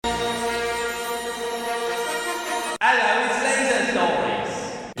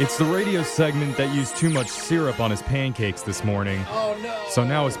It's the radio segment that used too much syrup on his pancakes this morning. Oh, no. So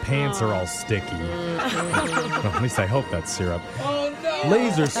now his pants are all sticky. Well, at least I hope that's syrup. Oh, no.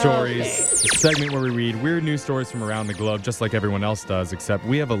 Laser Stories, the segment where we read weird news stories from around the globe, just like everyone else does, except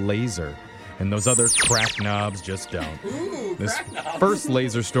we have a laser. And those other crack knobs just don't. Ooh, This crack knobs. first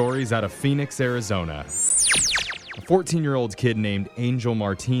laser story is out of Phoenix, Arizona. A 14-year-old kid named Angel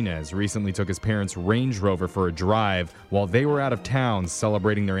Martinez recently took his parents' Range Rover for a drive while they were out of town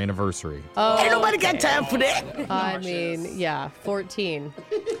celebrating their anniversary. Ain't nobody got time for that. I mean, yeah, 14.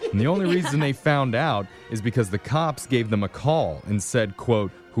 And the only reason they found out is because the cops gave them a call and said,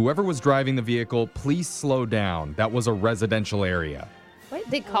 quote, "Whoever was driving the vehicle, please slow down. That was a residential area." What?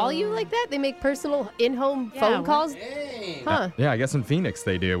 They call you like that? They make personal in-home Yeah, phone what? calls? Dang. Huh. Yeah, I guess in Phoenix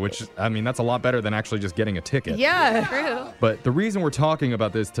they do, which, I mean, that's a lot better than actually just getting a ticket. Yeah. True. But the reason we're talking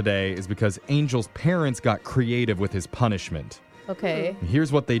about this today is because Angel's parents got creative with his punishment. Okay. And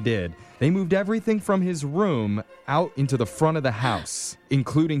here's what they did. They moved everything from his room out into the front of the house,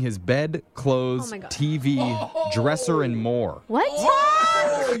 including his bed, clothes, Oh my God. TV, dresser, and more. What?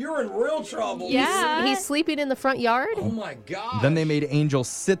 Oh, you're in real trouble. Yeah. He's sleeping in the front yard? Oh, my God. Then they made Angel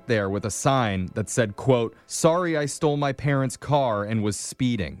sit there with a sign that said, quote, "Sorry I stole my parents' car and was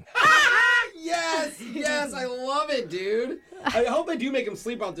speeding." Yes, I love it, dude. I hope they do make him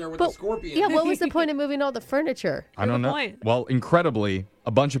sleep out there with a scorpion. Yeah, what was the point of moving all the furniture? I don't Good know. point. Well, incredibly,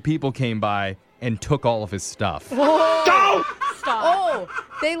 a bunch of people came by and took all of his stuff. Stop. Oh,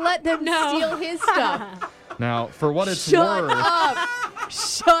 they let them No. steal his stuff. Now, for what it's Shut worth, up.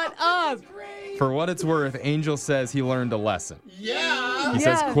 Shut up. for what it's worth, Angel says he learned a lesson. Yeah. He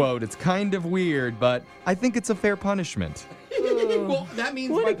says, Yeah. quote, "It's kind of weird, but I think it's a fair punishment." Well, that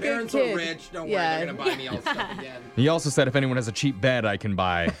means What my a good parents kid. are rich. Don't worry, Yeah. they're going to buy me all stuff again. He also said if anyone has a cheap bed I can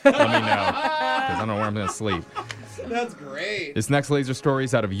buy, let me know, because I don't know where I'm going to sleep. That's great. This next laser story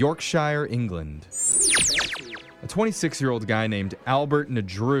is out of Yorkshire, England. A 26-year-old guy named Albert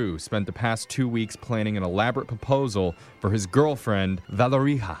Nadrew spent the past 2 weeks planning an elaborate proposal for his girlfriend,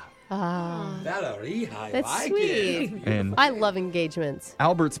 Valeria. Valeria, I That's like sweet. it. And I love engagements.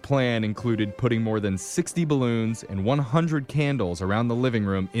 Albert's plan included putting more than 60 balloons and 100 candles around the living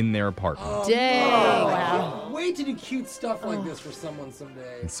room in their apartment. Dang. Wow. Can't wait to do cute stuff like this for someone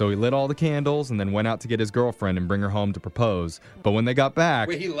someday. And so he lit all the candles and then went out to get his girlfriend and bring her home to propose. But when they got back,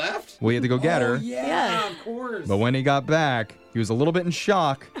 Wait, he left? we had to go get her. Oh, yeah, Yeah. of course. But when he got back, he was a little bit in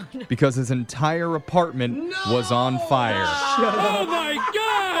shock because his entire apartment was on fire. Oh, my God.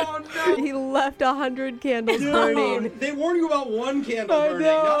 Oh, no. He left 100 candles burning. They warn you about one candle I burning,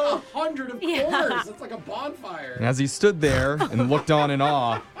 know. not 100, of Yeah. course. It's like a bonfire. And as he stood there and looked on in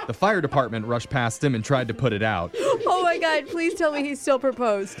awe, the fire department rushed past him and tried to put it out. Oh my God, please tell me he still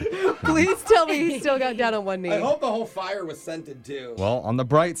proposed. Please tell me he still got down on one knee. I hope the whole fire was scented, too. Well, on the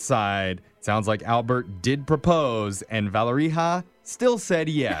bright side, it sounds like Albert did propose and Valeria still said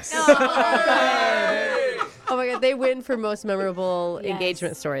yes. Oh my God, they win for most memorable Yes.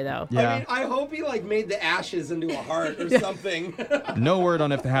 engagement story though. I Yeah. mean, I hope he made the ashes into a heart or something. No word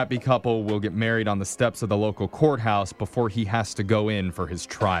on if the happy couple will get married on the steps of the local courthouse before he has to go in for his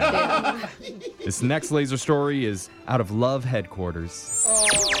trial. This next laser story is out of Love headquarters. Oh,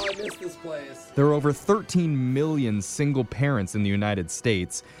 I miss this place. There are over 13 million single parents in the United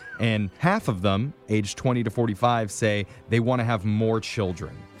States, and half of them, aged 20 to 45, say they want to have more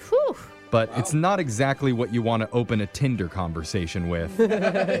children. Whew. But it's not exactly what you want to open a Tinder conversation with.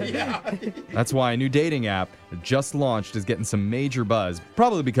 Yeah. That's why a new dating app that just launched is getting some major buzz,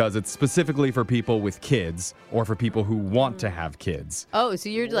 probably because it's specifically for people with kids or for people who want to have kids. Oh, so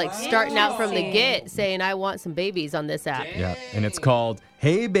you're like starting out from the Wow. get saying I want some babies on this app. Yeah, and it's called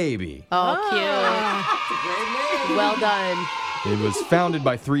Hey Baby. Oh, It's a great cute. name. Well done. It was founded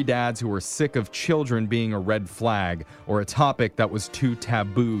by 3 dads who were sick of children being a red flag or a topic that was too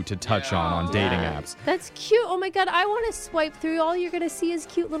taboo to touch on dating apps. That's cute. Oh my God, I want to swipe through. All you're going to see is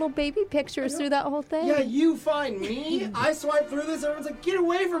cute little baby pictures through that whole thing. Yeah, you find me. I swipe through this. Everyone's like, get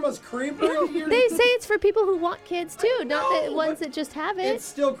away from us, creeper. They say it's for people who want kids too, not the know, ones but that just have it. It's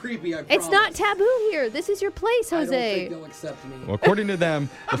still creepy, I It's not promise. taboo here. This is your place, I don't think Jose. they'll accept me. Well, according to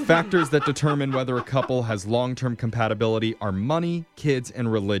them, the factors that determine whether a couple has long-term compatibility are money, kids, and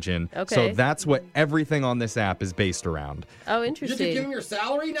religion. Okay. So that's what everything on this app is based around. Oh, Just to give interesting. them your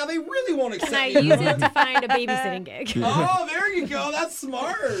salary? Now they really won't accept Can I me. use it to find a babysitting gig? Oh, there you go. That's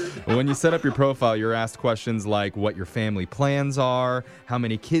smart. When you set up your profile, you're asked questions like what your family plans are, how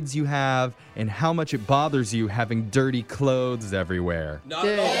many kids you have, and how much it bothers you having dirty clothes everywhere. Not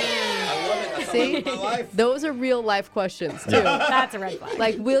at all. I love it. That's See? My life. Those are real life questions, too. That's a red flag.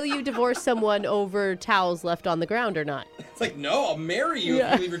 Like, will you divorce someone over towels left on the ground or not? It's like, no, I'll marry you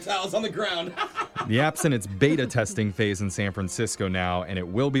if you leave your towels on the ground. The app's in its beta testing phase in San Francisco now, and it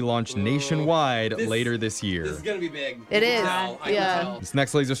will be launched nationwide later this year. This is going to be big. It is. I can Yeah. tell. This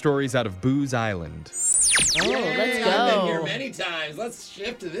next laser story is out of Booze Island. Oh, let's I've been here go. many times. Let's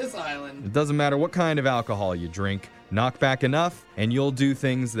shift to this island. It doesn't matter what kind of alcohol you drink, knock back enough, and you'll do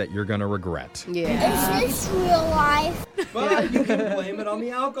things that you're gonna regret. Yeah. Is this real life? But you can blame it on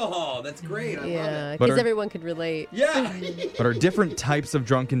the alcohol. That's great. I love Yeah, it. But because are- everyone could relate. Yeah. But are different types of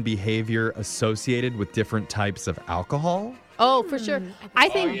drunken behavior associated with different types of alcohol? Oh, for sure. I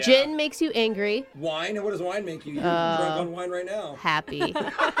think yeah. gin makes you angry, Wine? What does wine make you? You're drunk on wine right now. happy.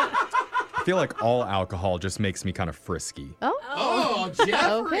 I feel like all alcohol just makes me kind of frisky. Oh, Jeffrey.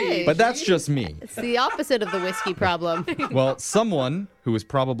 Okay. But that's just me. It's the opposite of the whiskey problem. Well, someone who was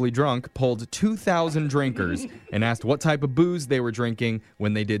probably drunk polled 2,000 drinkers and asked what type of booze they were drinking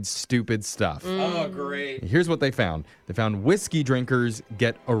when they did stupid stuff. Oh, great. Here's what they found. They found whiskey drinkers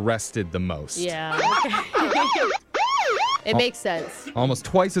get arrested the most. Yeah. It makes sense. Almost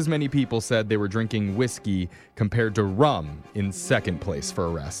twice as many people said they were drinking whiskey compared to rum in second place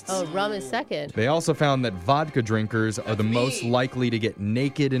for arrests. Oh, rum is second. They also found that vodka drinkers are the most likely to get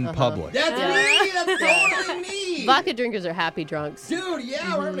naked in public. That's me. That's totally me. Vodka drinkers are happy drunks. Dude,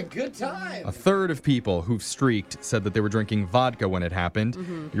 yeah, we're having a good time. A third of people who've streaked said that they were drinking vodka when it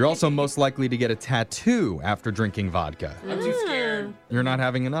happened. You're also most likely to get a tattoo after drinking vodka. I'm too scared. You're not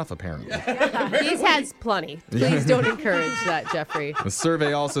having enough, apparently. He's had plenty. Please don't encourage that, Jeffrey. The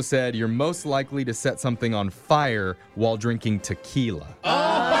survey also said you're most likely to set something on fire while drinking tequila.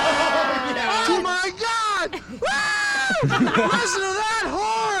 Oh my God! Listen to that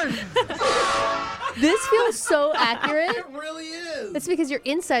horn! This feels so accurate. It really is. It's because your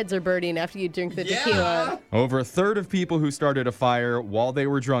insides are burning after you drink the Yeah. tequila. Over a third of people who started a fire while they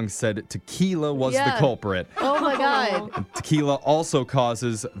were drunk said tequila was the Yeah. culprit. Oh my God. Tequila also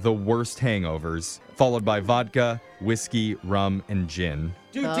causes the worst hangovers, followed by vodka, whiskey, rum, and gin.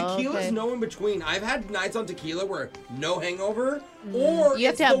 Dude, Oh, tequila's okay. no in between. I've had nights on tequila where no hangover, or You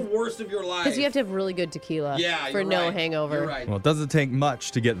have it's to have- the worst of your life. Because you have to have really good tequila yeah, for you're no right. hangover. You're right. Well, it doesn't take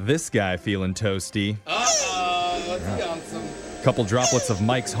much to get this guy feeling toasty. Uh-oh, let's be on some. Couple droplets of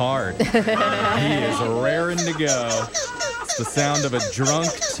Mike's Hard. He is raring to go. It's the sound of a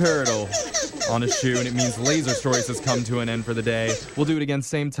drunk turtle on a shoe, and it means Laser Stories has come to an end for the day. We'll do it again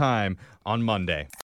same time on Monday.